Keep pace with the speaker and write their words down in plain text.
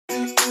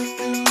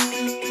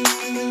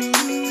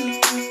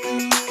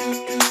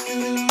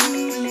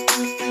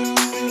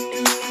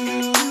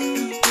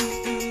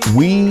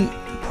We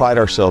pride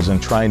ourselves in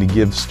trying to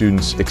give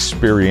students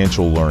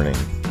experiential learning.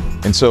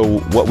 And so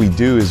what we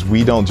do is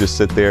we don't just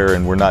sit there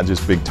and we're not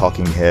just big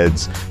talking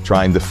heads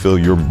trying to fill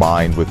your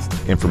mind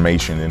with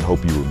information and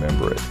hope you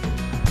remember it.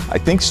 I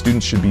think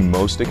students should be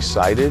most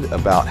excited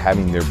about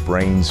having their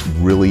brains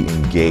really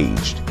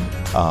engaged,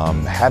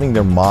 having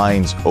their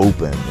minds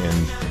open,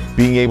 and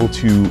being able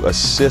to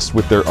assist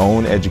with their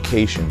own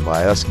education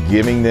by us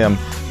giving them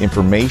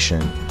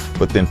information,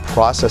 but then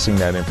processing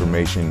that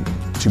information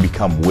to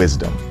become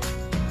wisdom.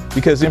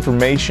 Because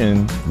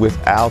information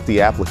without the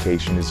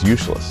application is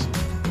useless.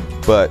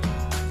 But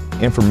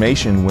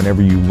information,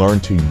 whenever you learn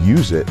to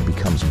use it,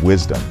 becomes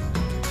wisdom.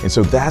 And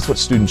so that's what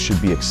students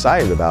should be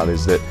excited about,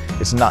 is that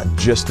it's not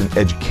just an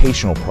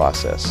educational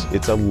process,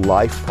 it's a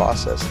life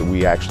process that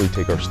we actually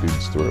take our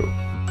students through.